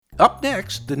Up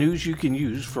next, the news you can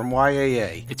use from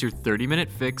YAA. It's your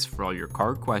 30-minute fix for all your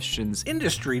car questions.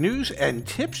 Industry news and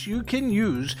tips you can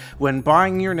use when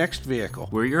buying your next vehicle.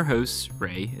 We're your hosts,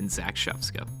 Ray and Zach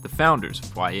Shefska, the founders of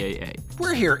YAA.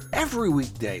 We're here every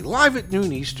weekday, live at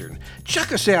noon Eastern.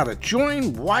 Check us out at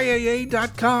joinyaa.com.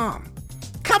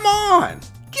 Come on,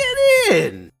 get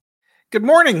in. Good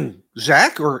morning,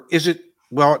 Zach, or is it?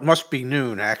 Well, it must be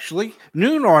noon, actually.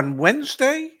 Noon on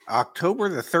Wednesday, October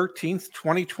the 13th,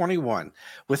 2021,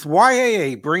 with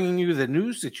YAA bringing you the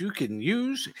news that you can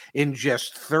use in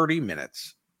just 30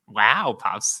 minutes. Wow,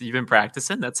 Pops, you've been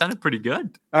practicing? That sounded pretty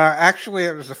good. Actually,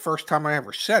 it was the first time I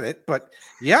ever said it, but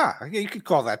yeah, you could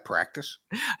call that practice.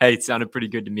 Hey, it sounded pretty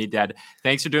good to me, Dad.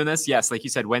 Thanks for doing this. Yes, like you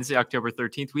said, Wednesday, October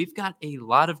 13th, we've got a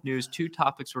lot of news, 2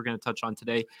 topics we're going to touch on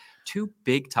today, 2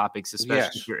 big topics,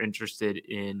 especially if you're interested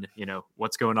in,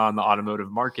 what's going on in the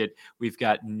automotive market. We've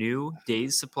got new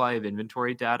days supply of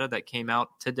inventory data that came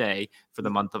out today for the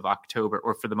month of October,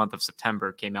 or for the month of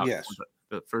September, came out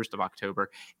the 1st of October.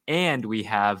 And we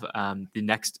have the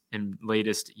next and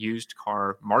latest used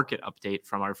car market update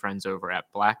from our friends over at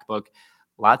Black Book.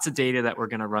 Lots of data that we're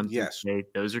going to run through today.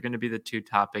 Those are going to be the 2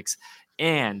 topics.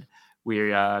 And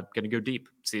we're going to go deep.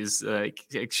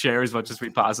 Share as much as we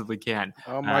possibly can.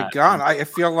 Oh my God. I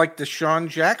feel like Deshaun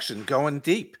Jackson going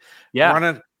deep. Yeah.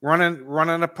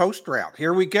 Running a post route.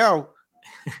 Here we go.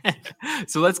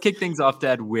 So let's kick things off,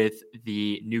 Dad, with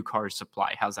the new car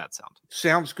supply. How's that sound?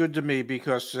 Sounds good to me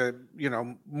because,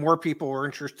 more people are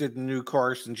interested in new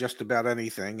cars than just about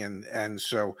anything. And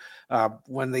so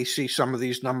when they see some of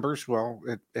these numbers, well,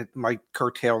 it might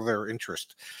curtail their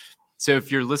interest. So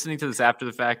if you're listening to this after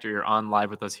the fact, or you're on live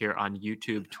with us here on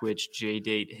YouTube, Twitch,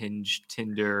 JDate, Hinge,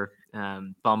 Tinder,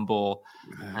 Bumble,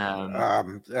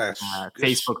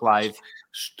 Facebook Live,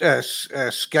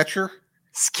 Stitcher.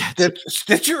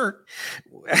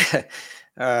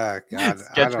 God,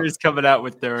 Sketcher is coming out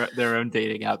with their own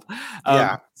dating app.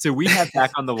 So we have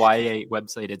back on the YAA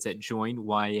website. It's at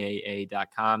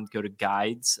joinyaa.com. Go to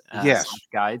guides,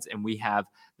 guides, and we have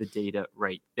the data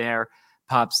right there.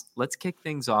 Pops, let's kick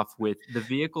things off with the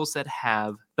vehicles that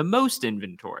have the most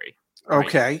inventory. Right?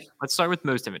 Okay. Let's start with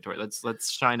most inventory.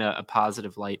 Let's shine a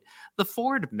positive light. The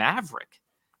Ford Maverick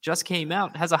just came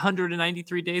out, has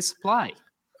 193 days supply.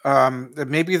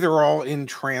 Maybe they're all in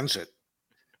transit.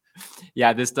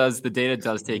 Yeah, the data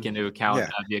does take into account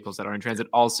vehicles that are in transit.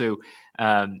 Also,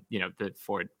 the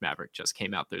Ford Maverick just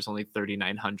came out. There's only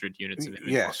 3,900 units of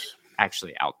inventory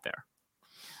actually out there.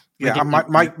 Yeah,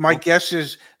 my guess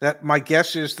is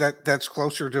that that's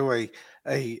closer to a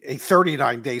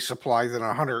 39-day supply than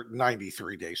a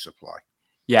 193-day supply.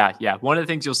 Yeah. One of the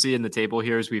things you'll see in the table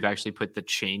here is we've actually put the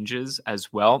changes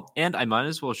as well. And I might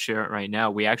as well share it right now.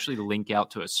 We actually link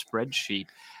out to a spreadsheet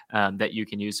that you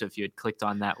can use. So if you had clicked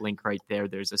on that link right there,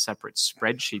 there's a separate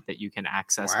spreadsheet that you can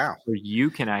access where you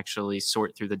can actually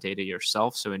sort through the data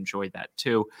yourself. So enjoy that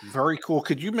too. Very cool.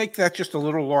 Could you make that just a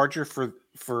little larger for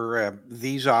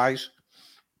these eyes?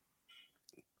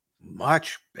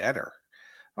 Much better.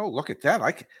 Oh, look at that.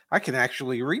 I can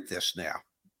actually read this now.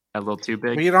 A little too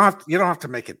big? Well, you don't have to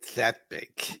make it that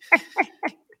big.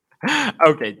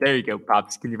 Okay, there you go,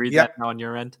 Pops. Can you read that now on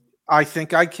your end? I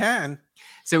think I can.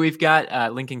 So we've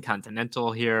got Lincoln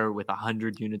Continental here with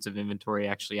 100 units of inventory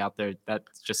actually out there. That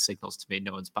just signals to me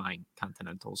no one's buying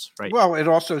Continentals, right? Well, it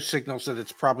also signals that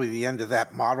it's probably the end of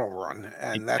that model run,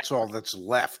 and that's all that's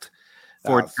left.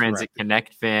 Ford Transit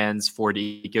Connect vans, Ford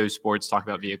EcoSports, talk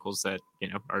about vehicles that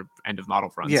are end of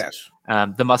model runs. Yes.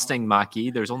 The Mustang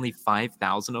Mach-E, there's only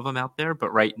 5,000 of them out there,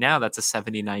 but right now that's a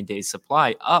 79-day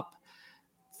supply, up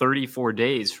 34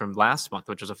 days from last month,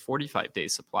 which was a 45-day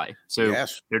supply. So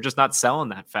they're just not selling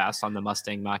that fast on the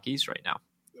Mustang Mach-E's right now.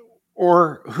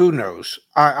 Or who knows?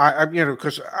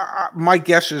 Because my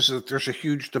guess is that there's a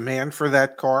huge demand for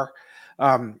that car.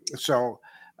 I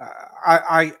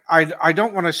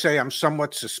don't want to say I'm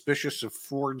somewhat suspicious of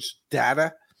Ford's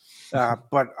data,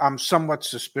 but I'm somewhat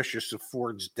suspicious of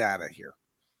Ford's data here.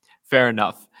 Fair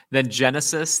enough. Then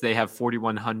Genesis, they have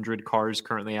 4,100 cars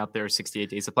currently out there,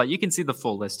 68-day supply. You can see the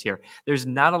full list here. There's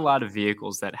not a lot of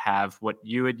vehicles that have what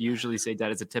you would usually say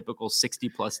that is a typical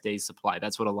 60-plus days supply.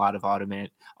 That's what a lot of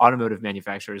automotive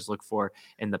manufacturers look for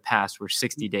in the past, were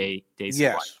 60-day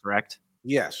supply, correct?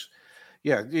 Yes.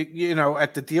 Yeah,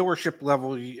 at the dealership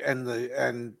level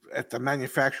and at the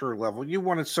manufacturer level, you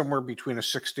wanted somewhere between a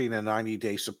 60 and a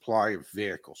 90-day supply of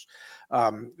vehicles,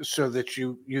 so that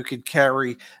you could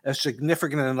carry a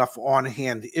significant enough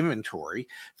on-hand inventory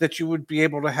that you would be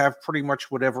able to have pretty much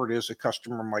whatever it is a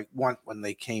customer might want when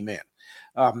they came in.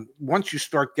 Once you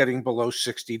start getting below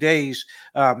 60 days,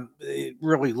 it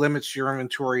really limits your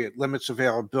inventory, it limits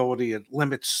availability, it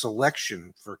limits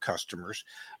selection for customers.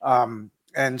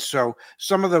 And so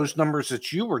some of those numbers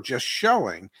that you were just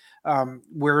showing,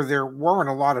 where there weren't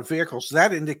a lot of vehicles,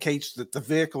 that indicates that the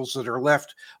vehicles that are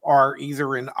left are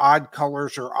either in odd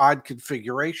colors or odd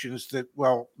configurations that,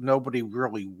 well, nobody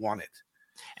really wanted.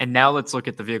 And now let's look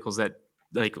at the vehicles that,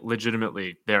 like,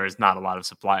 legitimately there is not a lot of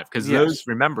supply of, because those, Yes.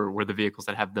 remember, were the vehicles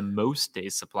that have the most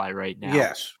days supply right now.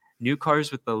 Yes. New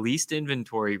cars with the least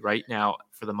inventory right now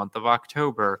for the month of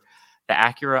October, the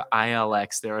Acura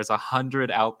ILX, there is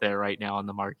 100 out there right now on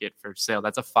the market for sale.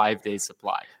 That's a 5-day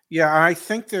supply. Yeah, I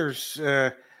think there's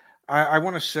I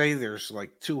want to say there's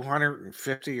like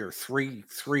 250 or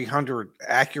 300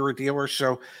 Acura dealers.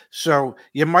 So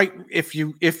you might, if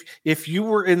you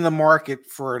were in the market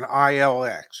for an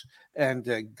ILX,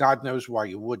 and God knows why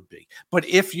you would be, but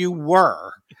if you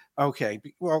were, okay,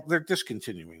 well, they're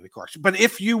discontinuing the cars, but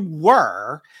if you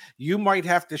were, you might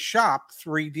have to shop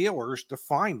 3 dealers to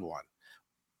find one,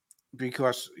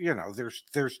 because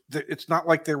it's not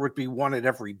like there would be one at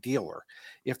every dealer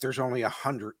if there's only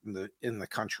 100 in the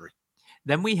country.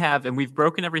 Then we have, and we've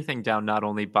broken everything down not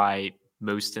only by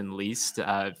most and least.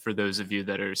 For those of you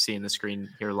that are seeing the screen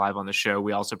here live on the show,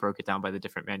 we also broke it down by the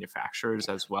different manufacturers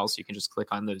as well. So you can just click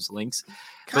on those links.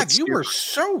 God, you were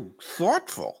so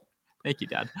thoughtful. Thank you,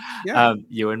 Dad. Yeah.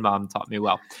 You and Mom taught me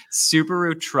well.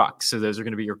 Subaru trucks. So those are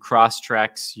going to be your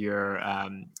Crosstreks, your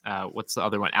what's the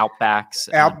other one?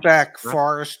 Outbacks. Outback,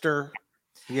 Forester.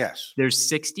 Yes. There's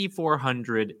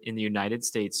 6,400 in the United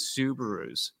States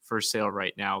Subarus for sale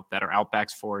right now that are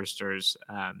Outbacks, Foresters,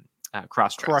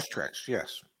 Crosstreks. Crosstreks,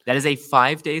 yes. That is a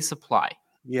 5-day supply.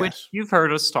 Yes. Which you've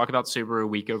heard us talk about Subaru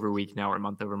week over week now, or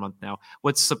month over month now.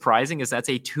 What's surprising is that's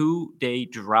a 2-day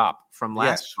drop from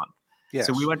last month. Yes.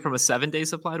 So we went from a 7-day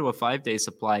supply to a 5-day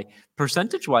supply.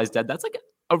 Percentage-wise, Dad, that's like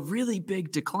a really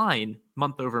big decline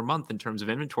month over month in terms of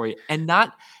inventory, and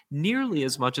not nearly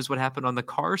as much as what happened on the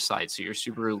car side. So your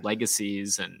Subaru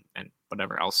Legacies and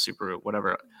whatever else, Subaru,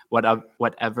 whatever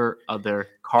other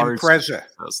cars. Impreza.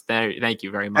 Thank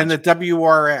you very much. And the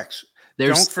WRX.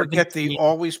 Don't forget the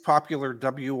always popular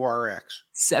WRX.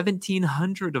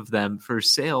 1,700 of them for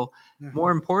sale. Mm-hmm.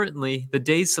 More importantly, the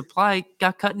day's supply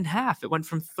got cut in half. It went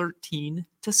from 13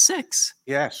 to 6.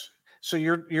 Yes. So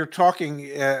you're talking,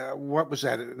 what was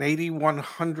that? An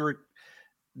 8,100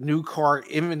 new car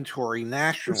inventory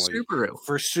nationally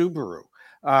for Subaru.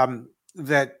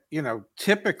 That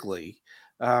typically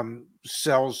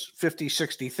sells 50,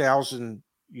 60,000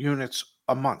 units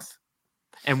a month.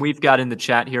 And we've got in the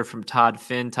chat here from Todd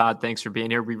Finn. Todd, thanks for being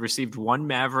here. We received one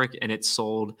Maverick and it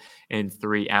sold in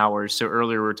 3 hours. So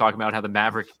earlier we were talking about how the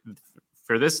Maverick,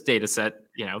 for this data set,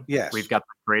 yes, we've got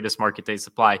the greatest market day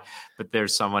supply, but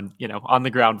there's someone, on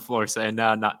the ground floor saying,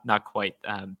 no, not quite.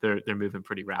 They're moving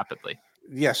pretty rapidly.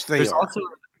 Yes, they are.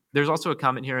 There's also a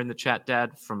comment here in the chat,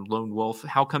 Dad, from Lone Wolf.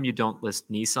 How come you don't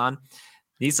list Nissan?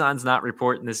 Nissan's not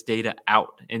reporting this data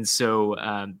out. And so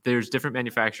there's different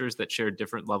manufacturers that share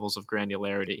different levels of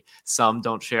granularity. Some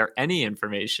don't share any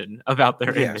information about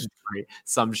their inventory.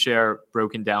 Some share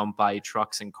broken down by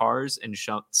trucks and cars, and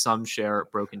some share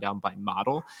broken down by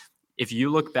model. If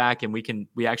you look back, and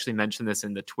we actually mentioned this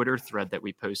in the Twitter thread that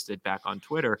we posted back on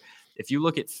Twitter. If you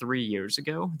look at 3 years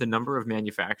ago, the number of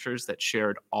manufacturers that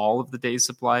shared all of the day's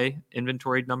supply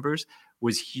inventory numbers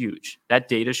was huge. That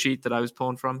data sheet that I was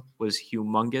pulling from was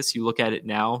humongous. You look at it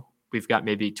now, we've got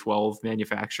maybe 12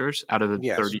 manufacturers out of the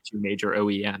 32 major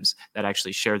OEMs that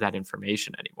actually share that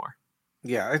information anymore.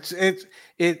 Yeah,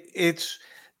 it's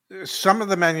some of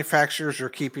the manufacturers are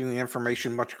keeping the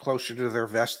information much closer to their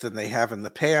vest than they have in the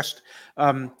past,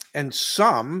 and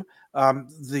some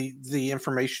the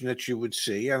information that you would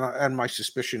see, and my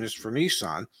suspicion is for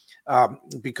Nissan,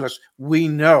 because we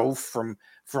know from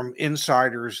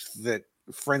insiders, that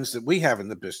friends that we have in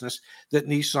the business, that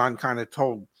Nissan kind of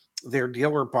told their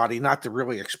dealer body not to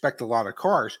really expect a lot of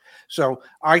cars. So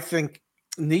I think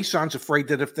Nissan's afraid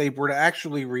that if they were to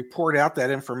actually report out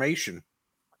that information,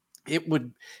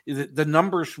 the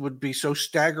numbers would be so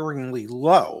staggeringly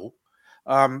low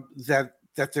that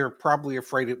they're probably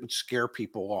afraid it would scare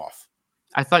people off.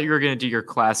 I thought you were going to do your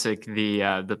classic,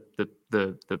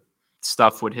 the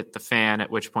stuff would hit the fan, at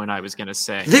which point I was going to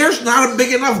say, there's not a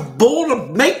big enough bowl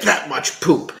to make that much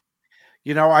poop.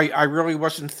 I really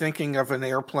wasn't thinking of an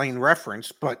airplane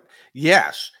reference, but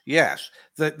yes, yes,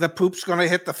 the poop's going to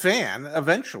hit the fan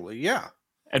eventually. Yeah.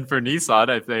 And for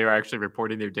Nissan, if they are actually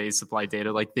reporting their days supply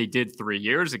data like they did 3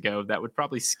 years ago, that would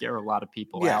probably scare a lot of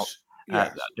people out, Yes.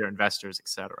 Yes. their investors,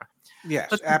 etc. Yes.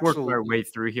 Let's keep working our Absolutely. way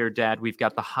through here, Dad. We've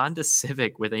got the Honda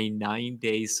Civic with a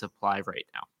 9-day supply right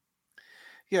now.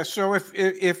 Yeah. So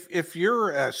if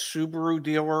you're a Subaru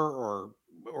dealer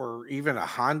or even a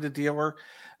Honda dealer,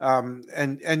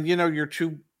 and your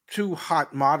two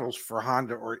hot models for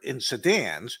Honda or in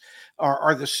sedans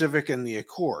are the Civic and the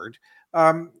Accord.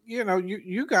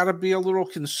 You got to be a little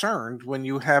concerned when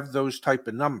you have those type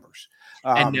of numbers.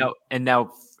 And Um, now, and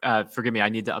now, forgive me, I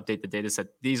need to update the data set.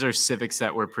 These are Civics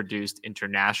that were produced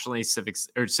internationally, Civics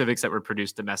that were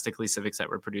produced domestically, Civics that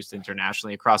were produced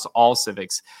internationally across all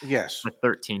Civics. yes, A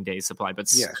 13-day supply, but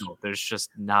yes, still, there's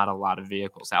just not a lot of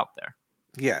vehicles out there.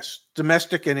 yes,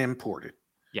 domestic and imported.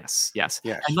 Yes, yes. And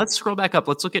Yes, let's scroll back up.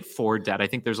 Let's look at Ford, Dad. I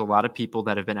think there's a lot of people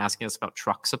that have been asking us about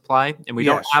truck supply, and we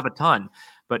don't yes, have a ton,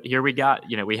 but here we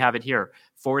have it here.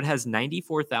 Ford has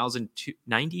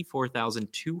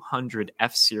 94,200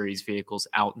 F Series vehicles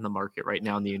out in the market right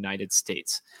now in the United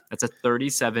States. That's a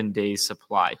 37-day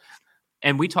supply.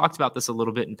 And we talked about this a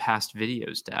little bit in past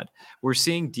videos, Dad. We're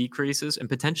seeing decreases and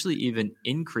potentially even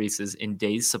increases in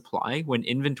days supply when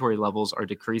inventory levels are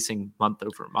decreasing month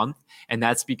over month. And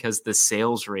that's because the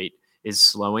sales rate is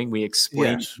slowing. We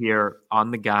explained yes, here on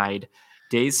the guide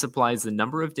days supply is the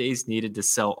number of days needed to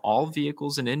sell all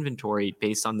vehicles in inventory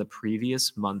based on the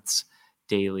previous month's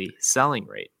daily selling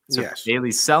rate. So if yes. the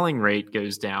daily selling rate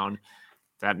goes down,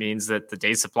 that means that the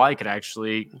day supply could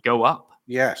actually go up.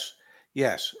 Yes,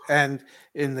 yes, and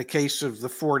in the case of the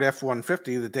Ford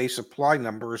F-150, the day supply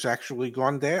number has actually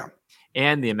gone down.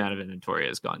 And the amount of inventory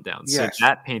has gone down. So Yes,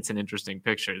 that paints an interesting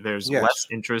picture. There's yes. less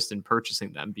interest in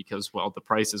purchasing them because, well, the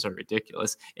prices are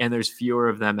ridiculous, and there's fewer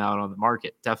of them out on the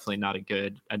market. Definitely not a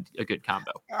good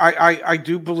combo. I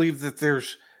do believe that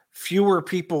there's fewer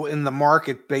people in the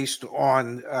market based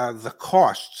on the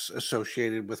costs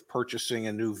associated with purchasing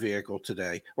a new vehicle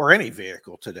today or any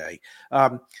vehicle today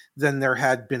than there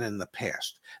had been in the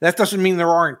past. That doesn't mean there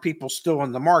aren't people still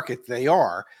in the market. They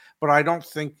are, but I don't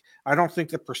think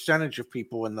the percentage of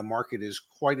people in the market is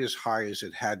quite as high as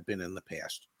it had been in the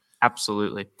past.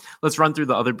 Absolutely. Let's run through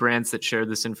the other brands that share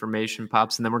this information,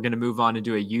 Pops, and then we're going to move on and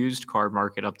do a used car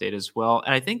market update as well.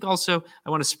 And I think also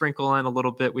I want to sprinkle in a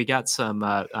little bit. We got some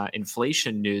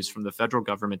inflation news from the federal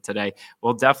government today.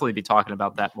 We'll definitely be talking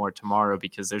about that more tomorrow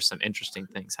because there's some interesting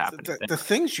things The, happening the, there. the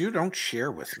things you don't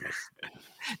share with me.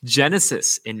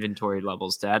 Genesis inventory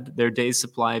levels, Dad. Their days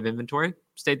supply of inventory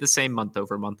stayed the same month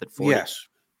over month at 40, Yes,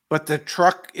 but the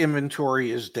truck inventory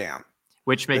is down.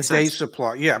 which The makes day sense.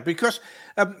 supply, yeah, because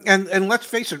and let's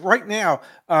face it, right now,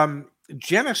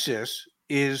 Genesis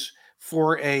is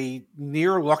for a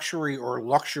near luxury or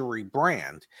luxury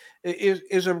brand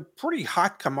is a pretty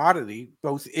hot commodity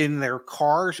both in their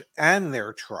cars and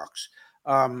their trucks.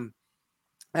 Um,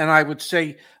 and I would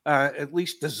say, at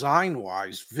least design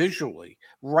wise, visually,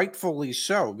 rightfully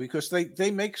so, because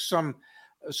they make some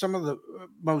of the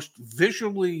most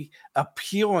visually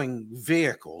appealing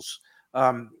vehicles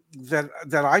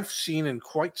that I've seen in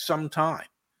quite some time.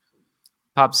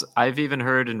 Pops, I've even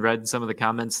heard and read some of the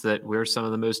comments that we're some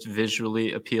of the most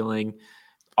visually appealing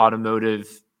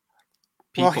automotive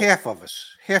Well, people. half of us,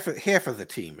 half of the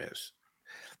team is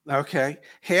okay.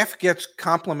 Half gets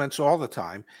compliments all the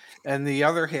time, and the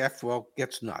other half, well,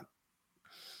 gets none.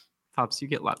 Pops, you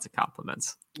get lots of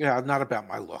compliments. Yeah, not about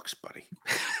my looks, buddy.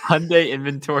 Hyundai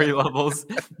inventory levels,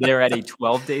 they're at a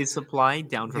 12-day supply,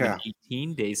 down from an Yeah,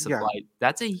 18-day yeah. supply.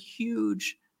 That's a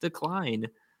huge decline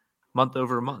month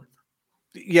over month.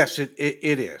 Yes, it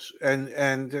is, and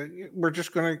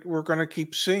we're gonna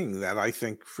keep seeing that. I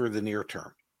think for the near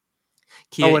term. Oh,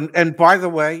 Kia, and by the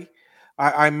way,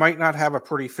 I might not have a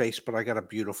pretty face, but I got a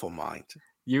beautiful mind.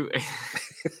 you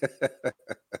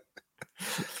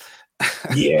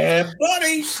Yeah,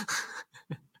 buddy.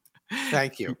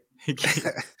 Thank you.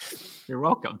 You're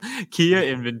welcome. Kia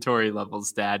inventory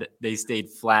levels, Dad, they stayed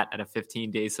flat at a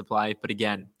 15-day supply. But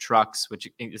again, trucks, which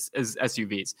is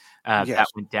SUVs, that Yes,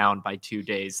 went down by 2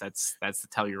 days. That's the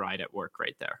Telluride at work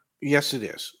right there. yes, it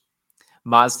is.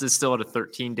 Mazda's still at a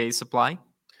 13-day supply.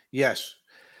 Yes,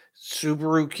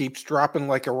 Subaru keeps dropping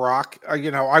like a rock.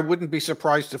 I wouldn't be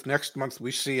surprised if next month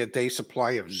we see a day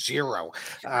supply of zero.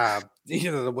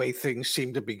 The way things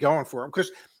seem to be going for them,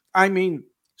 because I mean,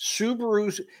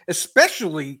 Subarus,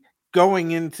 especially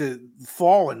going into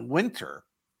fall and winter,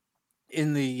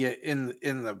 in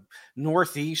the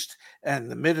Northeast and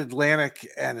the Mid Atlantic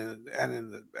and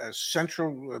in the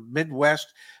central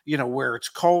Midwest, where it's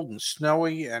cold and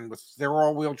snowy, and with their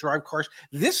all wheel drive cars,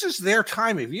 this is their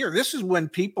time of year. This is when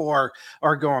people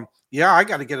are going, yeah, I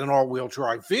got to get an all wheel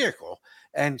drive vehicle,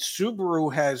 and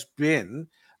Subaru has been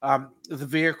the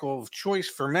vehicle of choice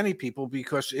for many people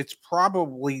because it's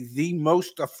probably the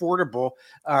most affordable,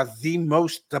 the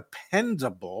most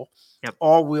dependable Yep.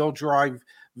 all-wheel drive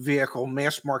vehicle,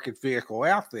 mass market vehicle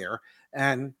out there.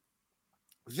 And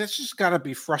this has got to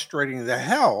be frustrating the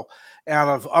hell out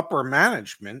of upper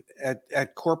management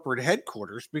at corporate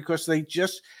headquarters because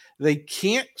they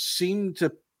can't seem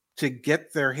to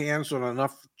get their hands on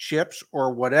enough chips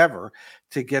or whatever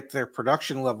to get their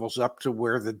production levels up to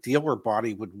where the dealer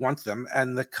body would want them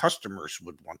and the customers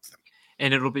would want them.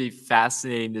 And it'll be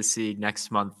fascinating to see next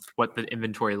month what the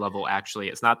inventory level actually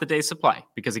is. Not the day supply,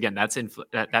 because again, that's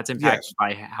impacted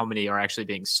by how many are actually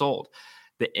being sold.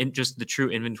 Just the true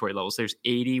inventory levels. There's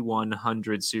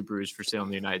 8,100 Subarus for sale in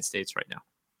the United States right now.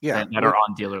 Yeah, that are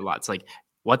on dealer lots. Like,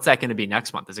 what's that going to be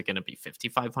next month? Is it going to be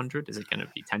 5,500? Is it going to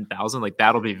be 10,000? Like,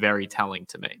 that'll be very telling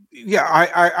to me. Yeah,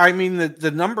 I mean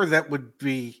the number that would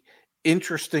be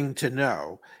interesting to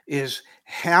know is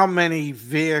how many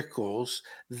vehicles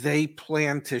they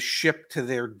plan to ship to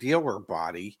their dealer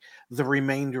body the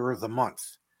remainder of the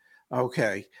month.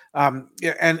 Okay. And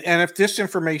if this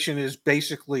information is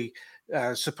basically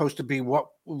supposed to be what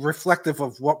reflective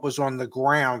of what was on the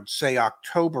ground, say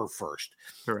October 1st,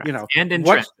 Correct. And in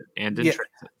transit.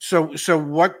 So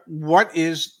what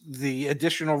is the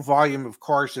additional volume of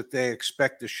cars that they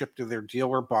expect to ship to their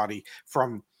dealer body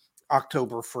from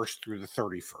October 1st through the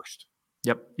 31st?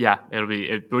 Yep. Yeah.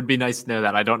 It would be nice to know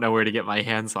that. I don't know where to get my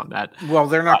hands on that. Well,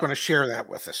 they're not going to share that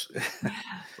with us.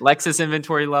 Lexus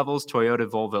inventory levels, Toyota,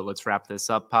 Volvo. Let's wrap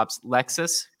this up, Pops.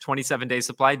 Lexus, 27-day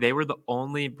supply. They were the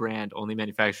only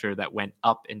manufacturer that went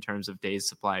up in terms of days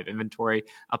supply of inventory,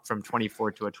 up from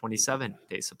 24 to a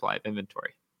 27-day supply of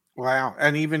inventory. Wow.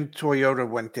 And even Toyota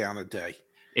went down a day.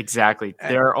 Exactly.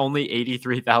 There are only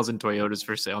 83,000 Toyotas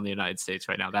for sale in the United States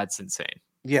right now. That's insane.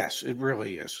 Yes, it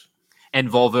really is. And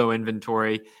Volvo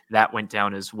inventory, that went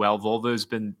down as well. Volvo's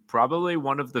been probably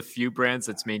one of the few brands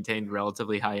that's maintained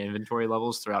relatively high inventory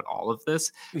levels throughout all of this.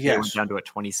 Yes. They went down to a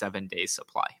 27-day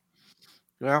supply.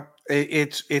 Well,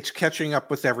 it's catching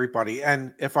up with everybody.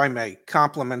 And if I may,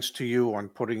 compliments to you on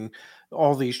putting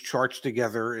all these charts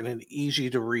together in an easy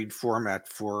to read format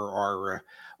for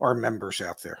our members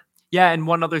out there. Yeah, and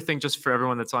one other thing just for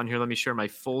everyone that's on here, let me share my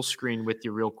full screen with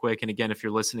you real quick. And again, if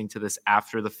you're listening to this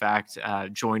after the fact,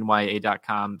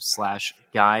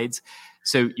 joinya.com/guides.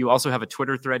 So you also have a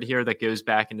Twitter thread here that goes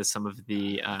back into some of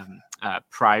the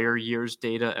prior year's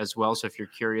data as well. So if you're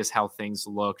curious how things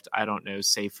looked, I don't know,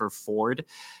 say for Ford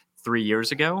 3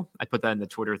 years ago, I put that in the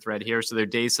Twitter thread here. So their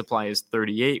day supply is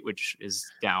 38, which is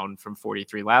down from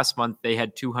 43 last month. They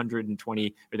had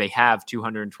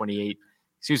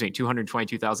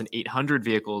 222,800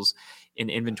 vehicles in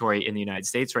inventory in the United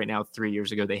States right now. 3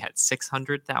 years ago, they had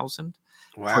 600,000.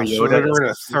 Wow, Toyota, so they're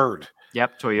at a third.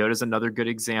 Yep, Toyota is another good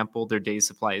example. Their day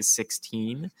supply is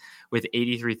 16 with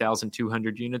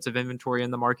 83,200 units of inventory in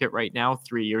the market right now.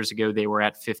 3 years ago, they were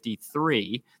at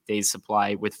 53 days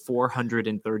supply with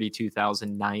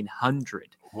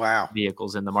 432,900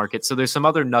 vehicles in the market. So there's some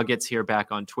other nuggets here back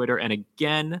on Twitter. And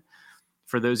again,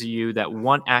 for those of you that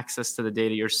want access to the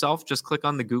data yourself, just click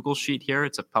on the Google Sheet here.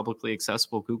 It's a publicly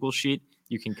accessible Google Sheet.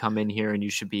 You can come in here and you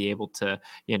should be able to,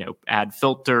 add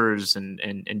filters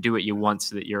and do what you want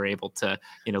so that you're able to,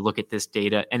 look at this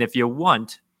data. And if you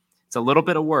want, it's a little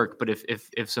bit of work, but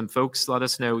if some folks let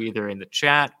us know either in the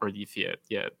chat or if you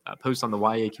post on the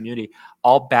YA community,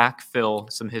 I'll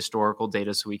backfill some historical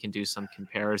data so we can do some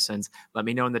comparisons. Let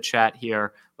me know in the chat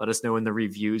here. Let us know in the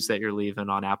reviews that you're leaving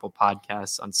on Apple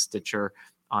Podcasts, on Stitcher,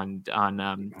 on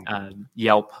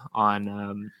Yelp,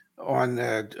 on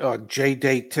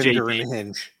JDate, Tinder, and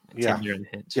Hinge. Yeah. Tinder and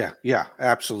Hinge. Yeah,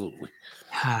 absolutely.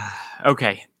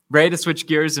 Okay. Ready to switch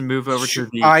gears and move over to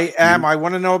the... I am. I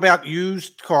want to know about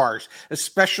used cars,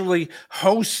 especially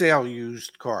wholesale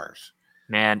used cars.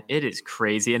 Man, it is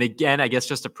crazy. And again, I guess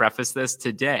just to preface this,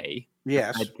 today,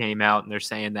 yes, it came out and they're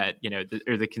saying that,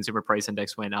 the consumer price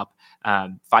index went up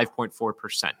 5.4%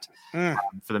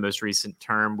 for the most recent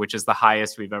term, which is the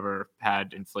highest we've ever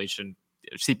had inflation,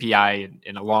 CPI,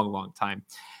 in a long, long time.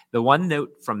 The one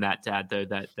note from that, Dad, though,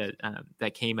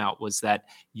 that came out was that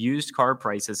used car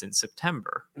prices in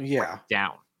September went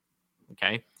down.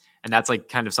 Okay. And that's like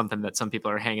kind of something that some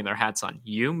people are hanging their hats on.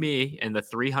 You, me, and the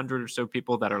 300 or so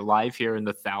people that are live here and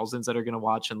the thousands that are going to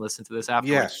watch and listen to this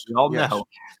afterwards, Yes. we all Yes. know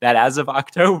that as of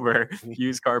October,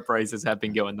 used car prices have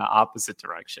been going the opposite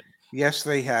direction. Yes,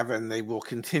 they have, and they will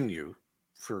continue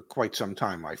for quite some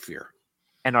time, I fear.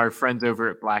 And our friends over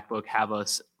at Black Book have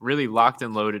us really locked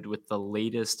and loaded with the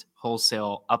latest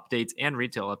wholesale updates and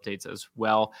retail updates as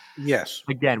well. Yes.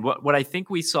 Again, what I think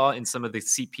we saw in some of the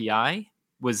CPI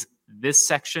was this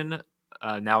section.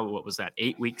 Now, what was that?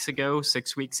 8 weeks ago,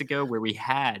 6 weeks ago, where we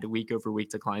had week over week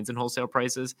declines in wholesale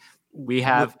prices. We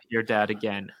have your dad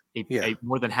again, a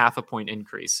more than half a point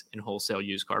increase in wholesale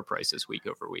used car prices week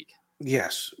over week.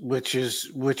 Yes, which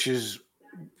is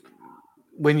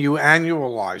when you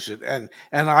annualize it, and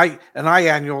I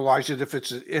annualize it if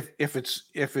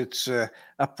it's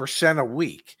a percent a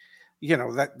week,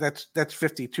 that's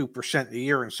 52% a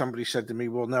year. And somebody said to me,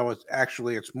 well, no,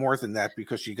 it's more than that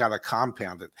because you got to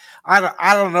compound it.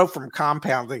 I don't know from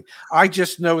compounding. I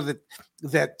just know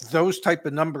that those type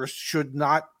of numbers should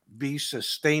not be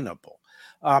sustainable.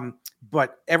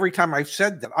 But every time I've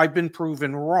said that, I've been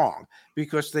proven wrong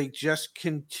because they just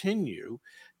continue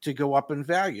to go up in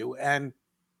value, and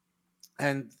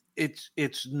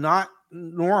it's not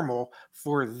normal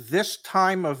for this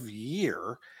time of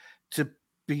year to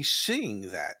be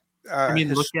seeing that. I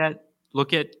mean,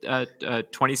 look at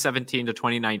 2017 to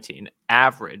 2019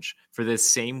 average for this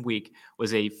same week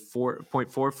was a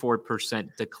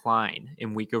 4.44% decline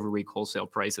in week over week wholesale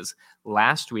prices.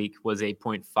 Last week was a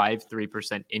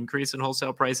 0.53% increase in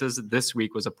wholesale prices. This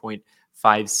week was a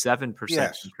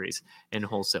 0.57% increase in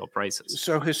wholesale prices.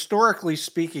 So historically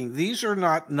speaking, these are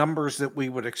not numbers that we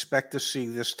would expect to see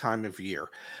this time of year.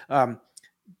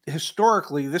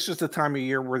 Historically, this is the time of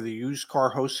year where the used car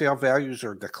wholesale values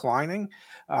are declining.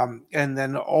 And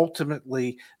then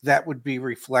ultimately that would be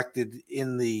reflected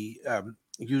in the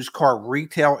used car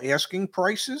retail asking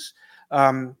prices.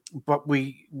 But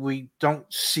we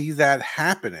don't see that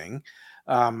happening.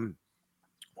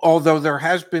 Although there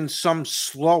has been some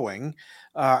slowing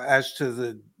as to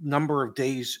the number of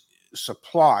days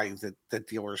supply that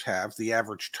dealers have. The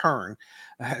average turn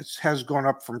has gone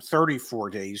up from 34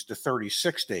 days to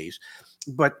 36 days,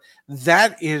 but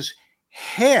that is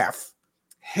half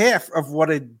of what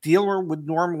a dealer would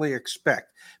normally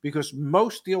expect, because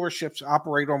most dealerships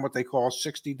operate on what they call a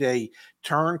 60-day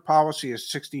turn policy, a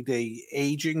 60-day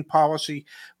aging policy,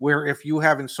 where if you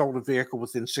haven't sold a vehicle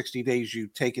within 60 days, you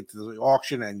take it to the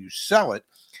auction and you sell it.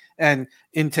 And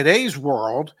in today's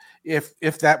world, if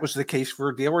that was the case for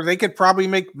a dealer, they could probably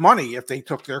make money if they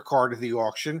took their car to the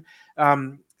auction,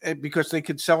 because they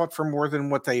could sell it for more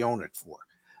than what they own it for.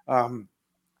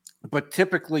 But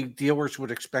typically, dealers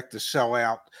would expect to sell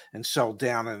out and sell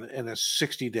down in a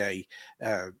 60-day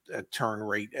turn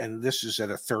rate, and this is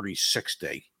at a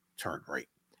 36-day turn rate.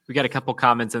 We got a couple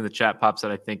comments in the chat, Pops,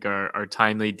 that I think are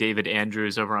timely. David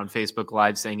Andrews over on Facebook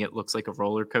Live saying it looks like a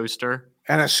roller coaster,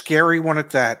 and a scary one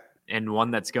at that, and one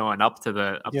that's going up to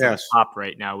the top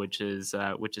right now, which is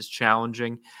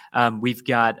challenging. We've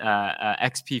got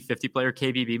XP50 player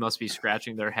KBB must be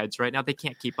scratching their heads right now. They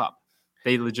can't keep up.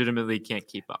 They legitimately can't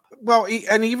keep up. Well,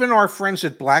 and even our friends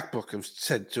at Black Book have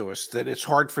said to us that it's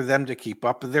hard for them to keep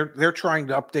up. They're trying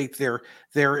to update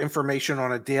their information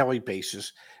on a daily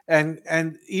basis, and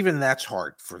even that's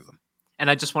hard for them.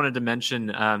 And I just wanted to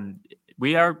mention,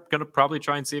 we are going to probably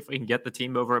try and see if we can get the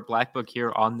team over at Black Book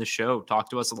here on the show. Talk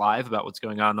to us live about what's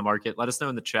going on in the market. Let us know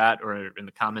in the chat or in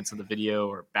the comments of the video,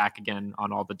 or back again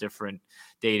on all the different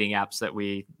dating apps that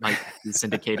we might be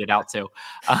syndicated out to.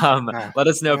 Let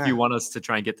us know if you want us to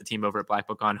try and get the team over at Black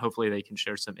Book on. Hopefully they can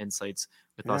share some insights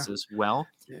with us as well.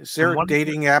 Is there a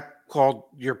dating app called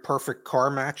Your Perfect Car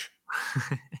Match?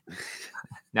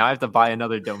 Now I have to buy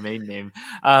another domain name.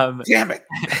 Damn it.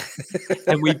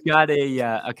 And we've got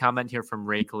a comment here from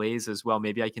Ray Glaze as well.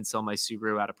 Maybe I can sell my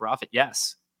Subaru at a profit.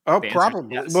 Yes. Oh,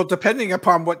 probably. Yes. Well, depending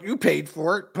upon what you paid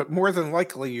for it, but more than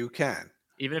likely you can.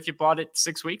 Even if you bought it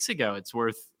 6 weeks ago, it's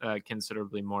worth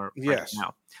considerably more right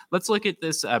now. Let's look at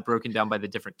this broken down by the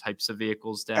different types of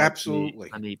vehicles, Dad. Absolutely.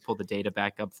 Let me pull the data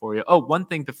back up for you. Oh, one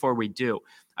thing before we do,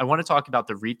 I want to talk about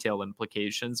the retail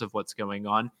implications of what's going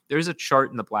on. There's a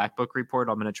chart in the Black Book report.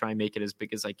 I'm going to try and make it as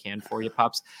big as I can for you,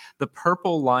 Pops. The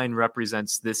purple line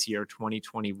represents this year,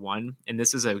 2021, and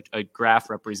this is a graph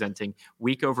representing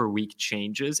week over week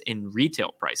changes in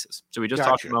retail prices. So we just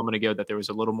talked a moment ago that there was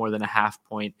a little more than a half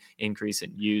point increase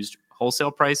in used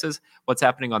wholesale prices. What's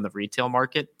happening on the retail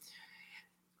market?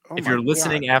 If you're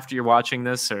listening after you're watching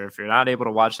this, or if you're not able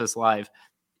to watch this live,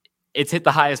 It's hit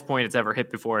the highest point it's ever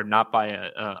hit before, not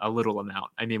by a little amount.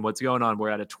 I mean, what's going on? We're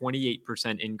at a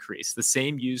 28% increase. The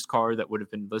same used car that would have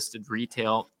been listed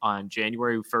retail on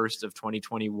January 1st of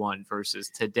 2021 versus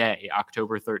today,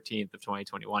 October 13th of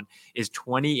 2021, is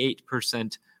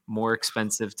 28% more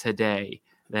expensive today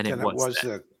than it was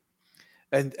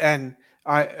then. And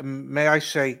I may I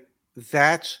say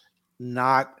that's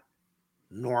not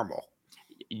normal.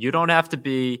 You don't have to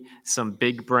be some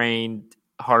big brained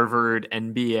Harvard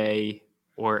NBA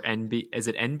or NB. Is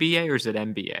it NBA or is it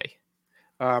NBA?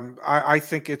 I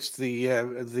think it's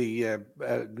the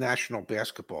National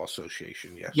Basketball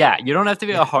Association. Yes. Yeah, you don't have to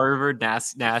be a Harvard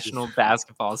National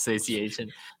Basketball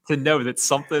Association to know that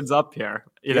something's up here.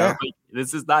 Yeah. Like,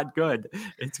 this is not good.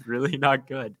 It's really not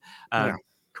good. No.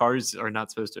 Cars are not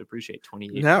supposed to appreciate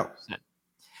 28%. No.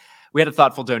 We had a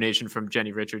thoughtful donation from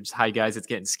Jenny Richards. Hi guys, it's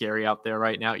getting scary out there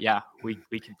right now. Yeah, we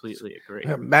completely agree.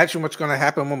 Imagine what's going to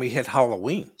happen when we hit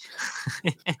Halloween.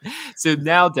 So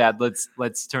now, Dad,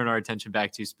 let's turn our attention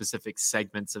back to specific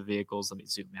segments of vehicles. Let me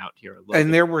zoom out here a little bit.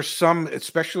 And there were some,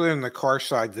 especially on the car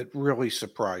side, that really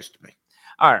surprised me.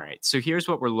 All right, so here's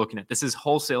what we're looking at. This is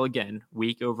wholesale again,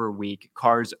 week over week.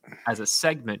 Cars as a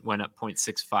segment went up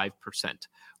 0.65%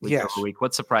 week over week.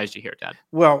 What surprised you here, Dad?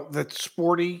 Well, that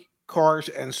sporty cars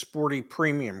and sporty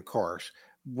premium cars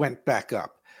went back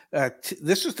up.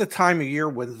 This is the time of year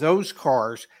when those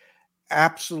cars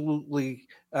absolutely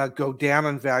go down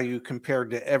in value compared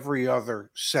to every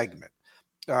other segment,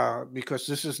 because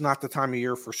this is not the time of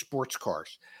year for sports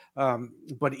cars.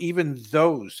 But even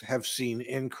those have seen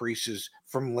increases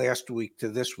from last week to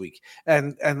this week,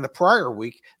 and the prior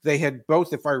week they had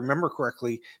both, if I remember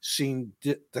correctly, seen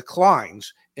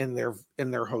declines in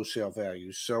their wholesale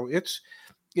values. So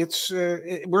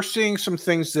we're seeing some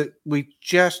things that we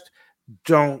just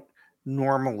don't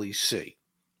normally see.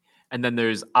 And then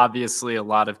there's obviously a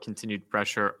lot of continued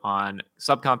pressure on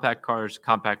subcompact cars,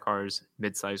 compact cars,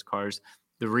 mid-sized cars.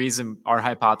 The reason, our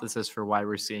hypothesis for why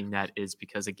we're seeing that is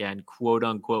because, again, quote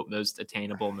unquote, most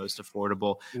attainable, most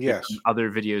affordable. Yes. Other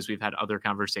videos, we've had other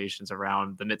conversations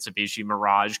around the Mitsubishi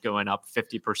Mirage going up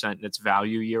 50% in its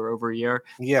value year over year.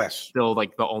 Yes. Still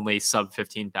like the only sub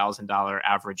 $15,000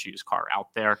 average used car out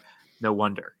there. No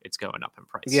wonder it's going up in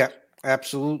price. Yeah,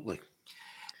 absolutely.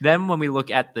 Then when we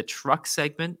look at the truck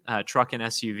segment, truck and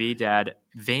SUV, Dad,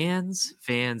 vans,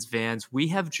 we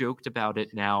have joked about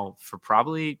it now for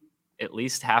probably at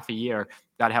least half a year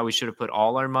about how we should have put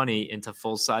all our money into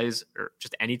full size or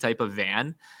just any type of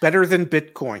van. Better than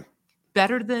Bitcoin.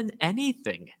 Better than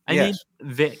anything. I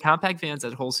mean, compact vans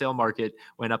at wholesale market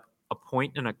went up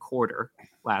 1.25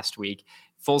 last week.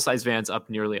 Full size vans up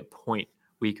nearly a point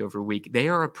week over week. They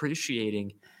are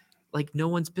appreciating like no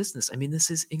one's business. I mean,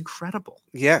 this is incredible.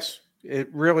 Yes, it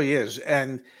really is.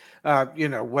 And,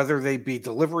 whether they be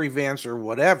delivery vans or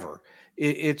whatever,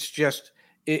 it's just,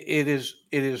 it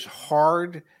is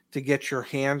hard to get your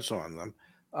hands on them.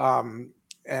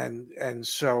 And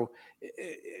so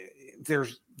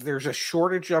there's a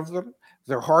shortage of them.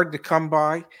 They're hard to come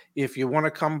by. If you want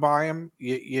to come by them,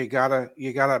 you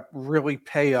gotta really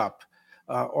pay up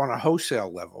on a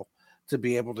wholesale level to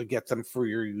be able to get them for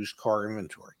your used car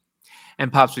inventory.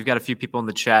 And Pops, we've got a few people in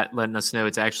the chat letting us know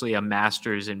it's actually a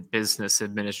master's in business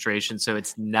administration, so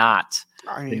it's not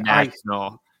the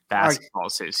National Basketball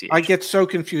Association. I get so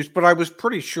confused, but I was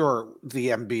pretty sure the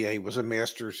MBA was a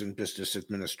master's in business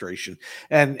administration,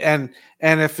 and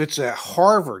if it's a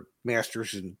Harvard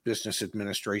master's in business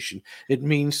administration, it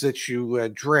means that you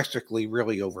drastically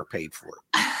really overpaid for it.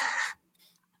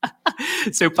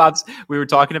 So, Pops, we were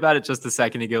talking about it just a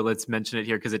second ago. Let's mention it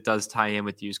here because it does tie in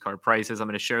with used car prices. I'm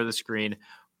going to share the screen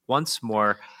once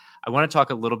more. I want to talk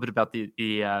a little bit about the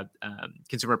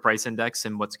consumer price index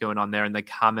and what's going on there. And the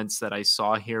comments that I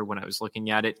saw here when I was looking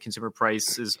at it, consumer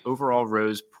prices overall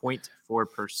rose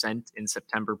 0.4% in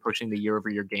September, pushing the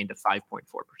year-over-year gain to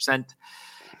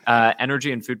 5.4%.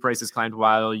 Energy and food prices climbed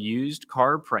while used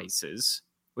car prices,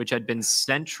 which had been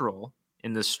central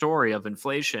in the story of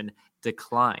inflation,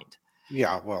 declined.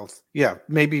 Yeah, well, yeah,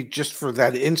 maybe just for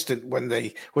that instant when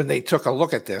they took a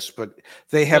look at this, but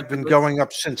they have been going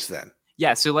up since then.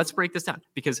 Yeah, so let's break this down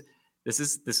because this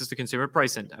is the consumer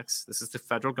price index. This is the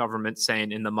federal government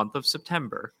saying in the month of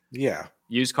September,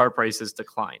 used car prices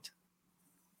declined.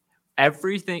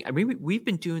 Everything. I mean, we've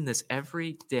been doing this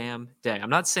every damn day. I'm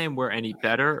not saying we're any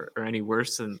better or any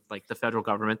worse than like the federal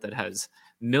government that has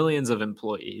millions of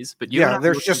employees, but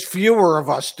there's just fewer of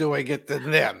us doing it than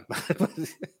them. But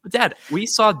Dad, we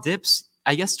saw dips,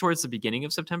 I guess, towards the beginning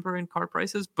of September in car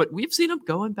prices, but we've seen them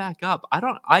going back up.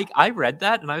 I read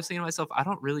that and I was thinking to myself, I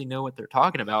don't really know what they're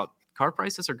talking about. Car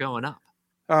prices are going up.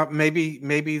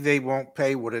 Maybe they won't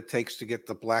pay what it takes to get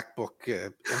the black book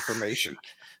information.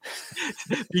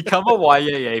 Become a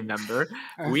YAA member.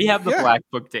 We have the Yeah, black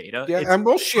book data. yeah, It's and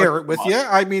we'll much share it with you. cost.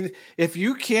 I mean, if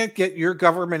you can't get your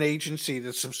government agency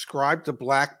to subscribe to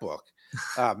Black Book,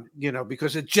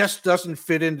 because it just doesn't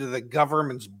fit into the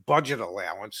government's budget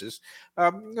allowances,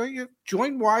 you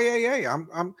join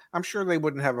YAA. I'm sure they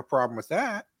wouldn't have a problem with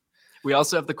that. We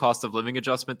also have the cost of living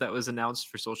adjustment that was announced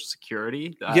for Social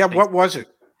Security. Yeah, what was it?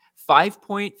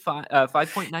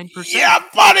 5.9%. Yeah,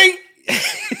 buddy.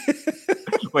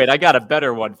 Wait, I got a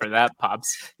better one for that,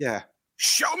 Pops. Yeah.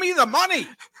 Show me the money.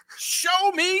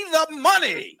 Show me the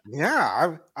money.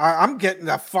 Yeah, I'm getting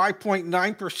a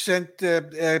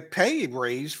 5.9% pay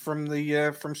raise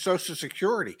from Social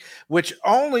Security, which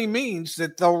only means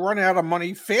that they'll run out of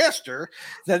money faster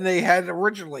than they had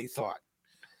originally thought.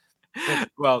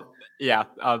 Well, yeah,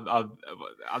 I'm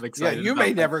excited. Yeah, you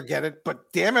may never get it,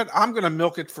 but damn it, I'm going to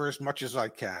milk it for as much as I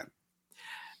can.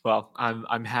 Well,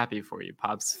 I'm happy for you,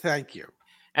 Pops. Thank you.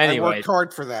 Anyway, I worked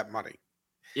hard for that money.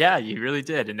 Yeah, you really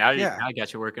did, and now Yeah. I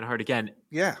got you working hard again.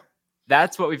 Yeah.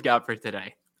 That's what we've got for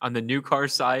today. On the new car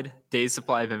side, days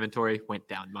supply of inventory went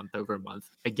down month over month.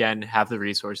 Again, have the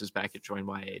resources back at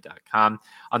joinyaa.com.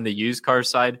 On the used car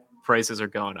side, prices are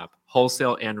going up.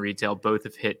 Wholesale and retail both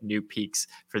have hit new peaks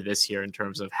for this year in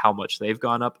terms of how much they've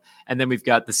gone up. And then we've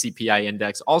got the CPI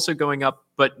index also going up,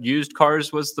 but used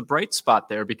cars was the bright spot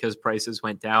there because prices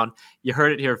went down. You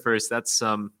heard it here first. That's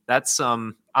some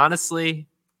honestly,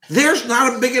 there's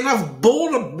not a big enough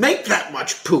bull to make that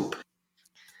much poop.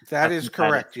 That is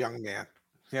correct, young man.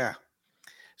 Yeah.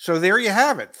 So there you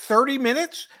have it. 30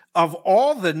 minutes of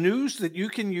all the news that you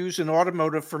can use in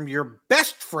automotive from your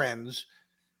best friends,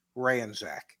 Ray and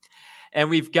Zach. And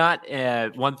we've got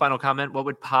one final comment. What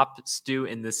would Pops do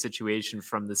in this situation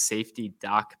from the Safety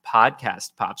Doc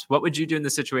podcast, Pops? What would you do in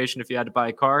this situation if you had to buy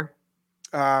a car?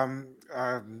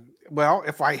 Well,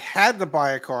 if I had to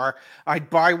buy a car, I'd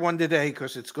buy one today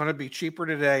because it's going to be cheaper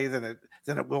today than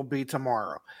it will be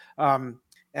tomorrow.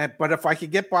 But if I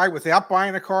could get by without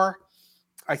buying a car,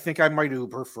 I think I might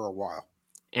Uber for a while.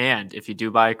 And if you do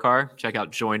buy a car, check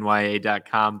out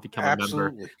joinyaa.com, become a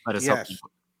member. Let us help you.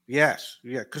 Yes,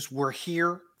 yeah, because we're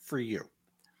here for you.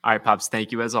 All right, Pops,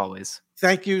 thank you as always.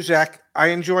 Thank you, Zach. I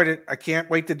enjoyed it. I can't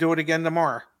wait to do it again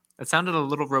tomorrow. That sounded a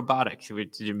little robotic.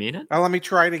 Did you mean it? Let me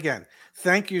try it again.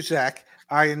 Thank you, Zach.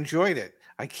 I enjoyed it.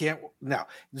 I can't. No,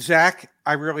 Zach,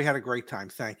 I really had a great time.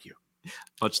 Thank you.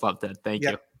 Much love, Dad. Thank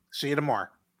you. See you tomorrow.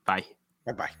 Bye.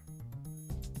 Bye-bye.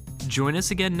 Join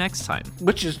us again next time,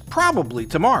 which is probably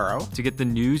tomorrow, to get the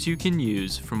news you can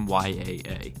use from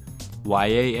YAA.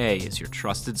 YAA is your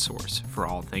trusted source for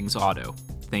all things auto.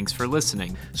 Thanks for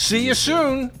listening. See you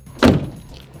soon.